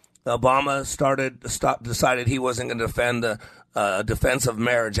laws. Obama decided he wasn't going to defend the Defense of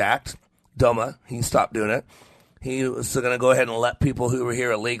Marriage Act. DOMA. He stopped doing it. He was going to go ahead and let people who were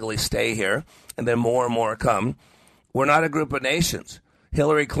here illegally stay here, and then more and more come. We're not a group of nations.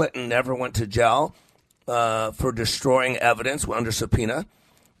 Hillary Clinton never went to jail for destroying evidence under subpoena.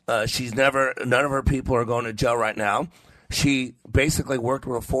 None of her people are going to jail right now. She basically worked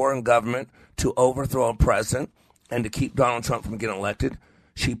with a foreign government to overthrow a president and to keep Donald Trump from getting elected.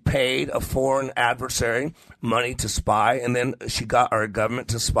 She paid a foreign adversary money to spy, and then she got our government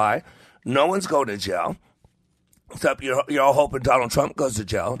to spy. No one's going to jail, except you're all hoping Donald Trump goes to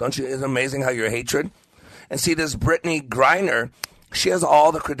jail. Don't you? It's amazing how your hatred. And see, this Brittany Griner, she has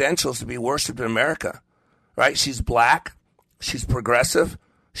all the credentials to be worshipped in America, right? She's black. She's progressive.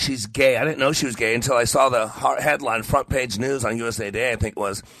 She's gay. I didn't know she was gay until I saw the headline, front page news on USA Today, I think it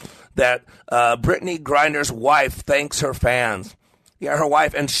was, that Brittany Griner's wife thanks her fans. Yeah, her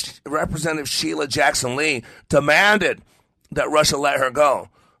wife and Representative Sheila Jackson Lee demanded that Russia let her go.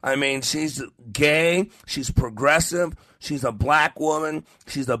 I mean, she's gay. She's progressive. She's a black woman.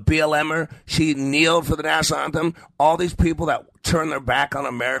 She's a BLMer. She kneeled for the national anthem. All these people that turn their back on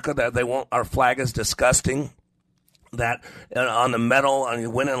America, that they won't, our flag is disgusting. That on the medal, and you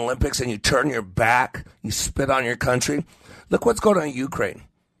win an Olympics and you turn your back, you spit on your country. Look what's going on in Ukraine.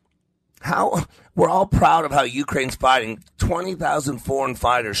 How we're all proud of how Ukraine's fighting. 20,000 foreign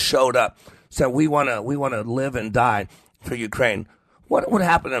fighters showed up, said we want to live and die for Ukraine. What would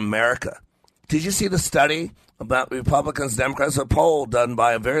happen in America? Did you see the study about Republicans, Democrats? A poll done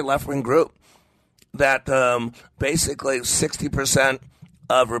by a very left-wing group that basically 60%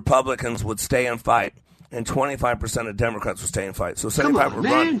 of Republicans would stay and fight, and 25% of Democrats would stay and fight. So 75 would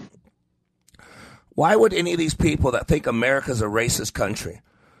run. Why would any of these people that think America's a racist country,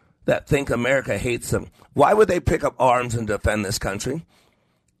 that think America hates them, why would they pick up arms and defend this country?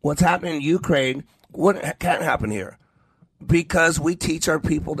 What's happening in Ukraine can't happen here because we teach our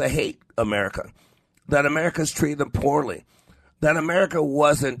people to hate America, that America's treated them poorly, that America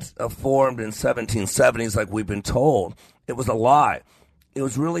wasn't formed in 1770s like we've been told. It was a lie. It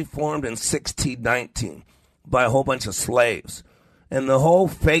was really formed in 1619 by a whole bunch of slaves. And the whole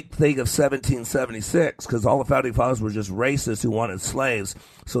fake thing of 1776, because all the founding fathers were just racists who wanted slaves,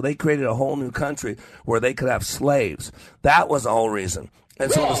 so they created a whole new country where they could have slaves. That was the whole reason. And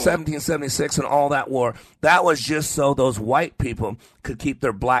so the 1776 and all that war, that was just so those white people could keep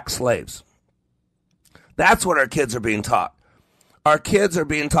their black slaves. That's what our kids are being taught. Our kids are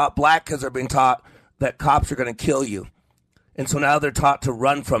being taught, black kids are being taught that cops are going to kill you. And so now they're taught to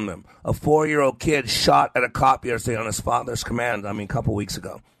run from them. A 4-year-old kid shot at a cop yesterday on his father's command, a couple weeks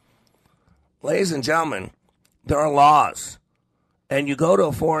ago. Ladies and gentlemen, there are laws. And you go to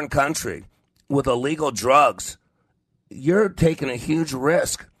a foreign country with illegal drugs, you're taking a huge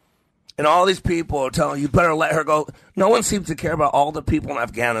risk. And all these people are telling you better let her go. No one seems to care about all the people in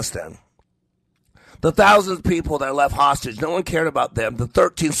Afghanistan. The thousands of people that are left hostage, no one cared about them. The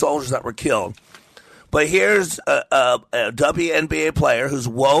 13 soldiers that were killed. But here's a WNBA player who's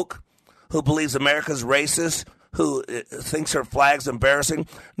woke, who believes America's racist, who thinks her flag's embarrassing.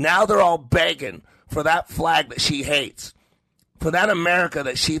 Now they're all begging for that flag that she hates, for that America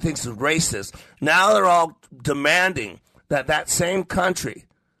that she thinks is racist. Now they're all demanding that that same country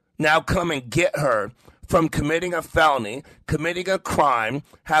now come and get her from committing a felony, committing a crime,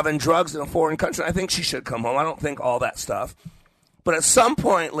 having drugs in a foreign country. I think she should come home. I don't think all that stuff. But at some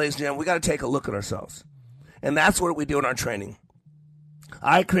point, ladies and gentlemen, we got to take a look at ourselves. And that's what we do in our training.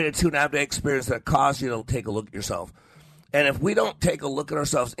 I created a 2.5-day experience that caused you to take a look at yourself. And if we don't take a look at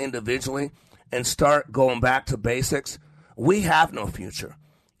ourselves individually and start going back to basics, we have no future.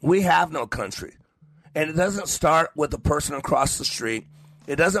 We have no country. And it doesn't start with the person across the street.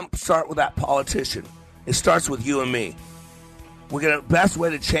 It doesn't start with that politician. It starts with you and me. The best way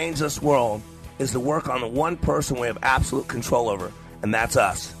to change this world is to work on the one person we have absolute control over, and that's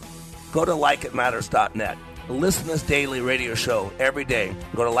us. Go to likeitmatters.net. Listen to this daily radio show every day.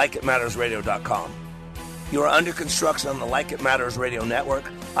 Go to likeitmattersradio.com. You are under construction on the Like It Matters Radio Network.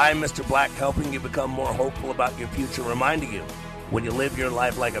 I am Mr. Black, helping you become more hopeful about your future, reminding you, when you live your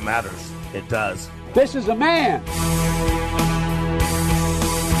life like it matters, it does. This is a man.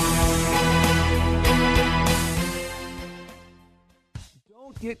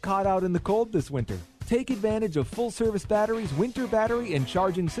 Get caught out in the cold this winter. Take advantage of Full Service Battery's winter battery and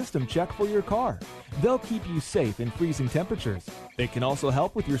charging system check for your car. They'll keep you safe in freezing temperatures. They can also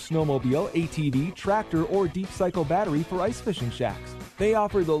help with your snowmobile, ATV, tractor, or deep cycle battery for ice fishing shacks. They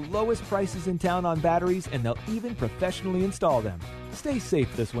offer the lowest prices in town on batteries, and they'll even professionally install them. Stay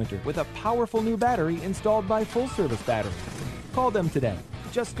safe this winter with a powerful new battery installed by Full Service Battery. Call them today.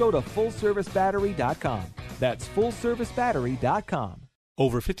 Just go to fullservicebattery.com. That's fullservicebattery.com.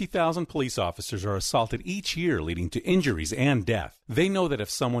 Over 50,000 police officers are assaulted each year, leading to injuries and death. They know that if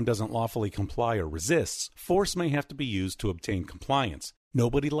someone doesn't lawfully comply or resists, force may have to be used to obtain compliance.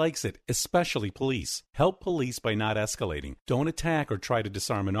 Nobody likes it, especially police. Help police by not escalating. Don't attack or try to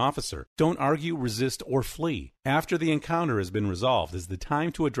disarm an officer. Don't argue, resist, or flee. After the encounter has been resolved is the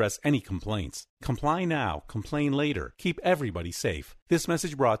time to address any complaints. Comply now, complain later. Keep everybody safe. This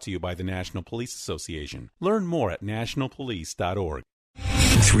message brought to you by the National Police Association. Learn more at nationalpolice.org.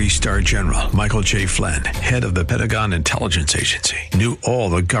 3-star General Michael J. Flynn, head of the Pentagon Intelligence Agency, knew all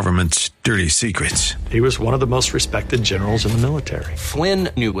the government's dirty secrets. He was one of the most respected generals in the military. Flynn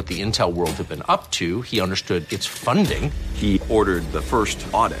knew what the intel world had been up to. He understood its funding. He ordered the first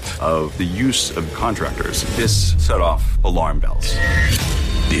audit of the use of contractors. This set off alarm bells.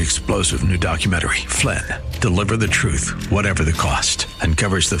 The explosive new documentary, Flynn, Deliver the Truth, Whatever the Cost,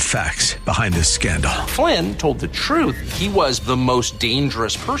 uncovers the facts behind this scandal. Flynn told the truth. He was the most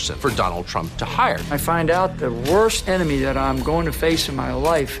dangerous person for Donald Trump to hire. I find out the worst enemy that I'm going to face in my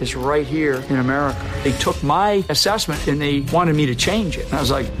life is right here in America. They took my assessment and they wanted me to change it. And I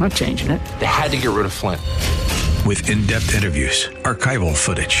was like, I'm not changing it. They had to get rid of Flynn. With in-depth interviews, archival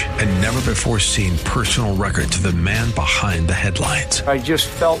footage, and never-before-seen personal records of the man behind the headlines. I just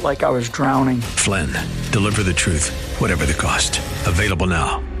felt like I was drowning. Flynn, Deliver the Truth, Whatever the Cost. Available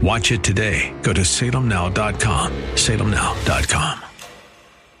now. Watch it today. Go to salemnow.com. salemnow.com.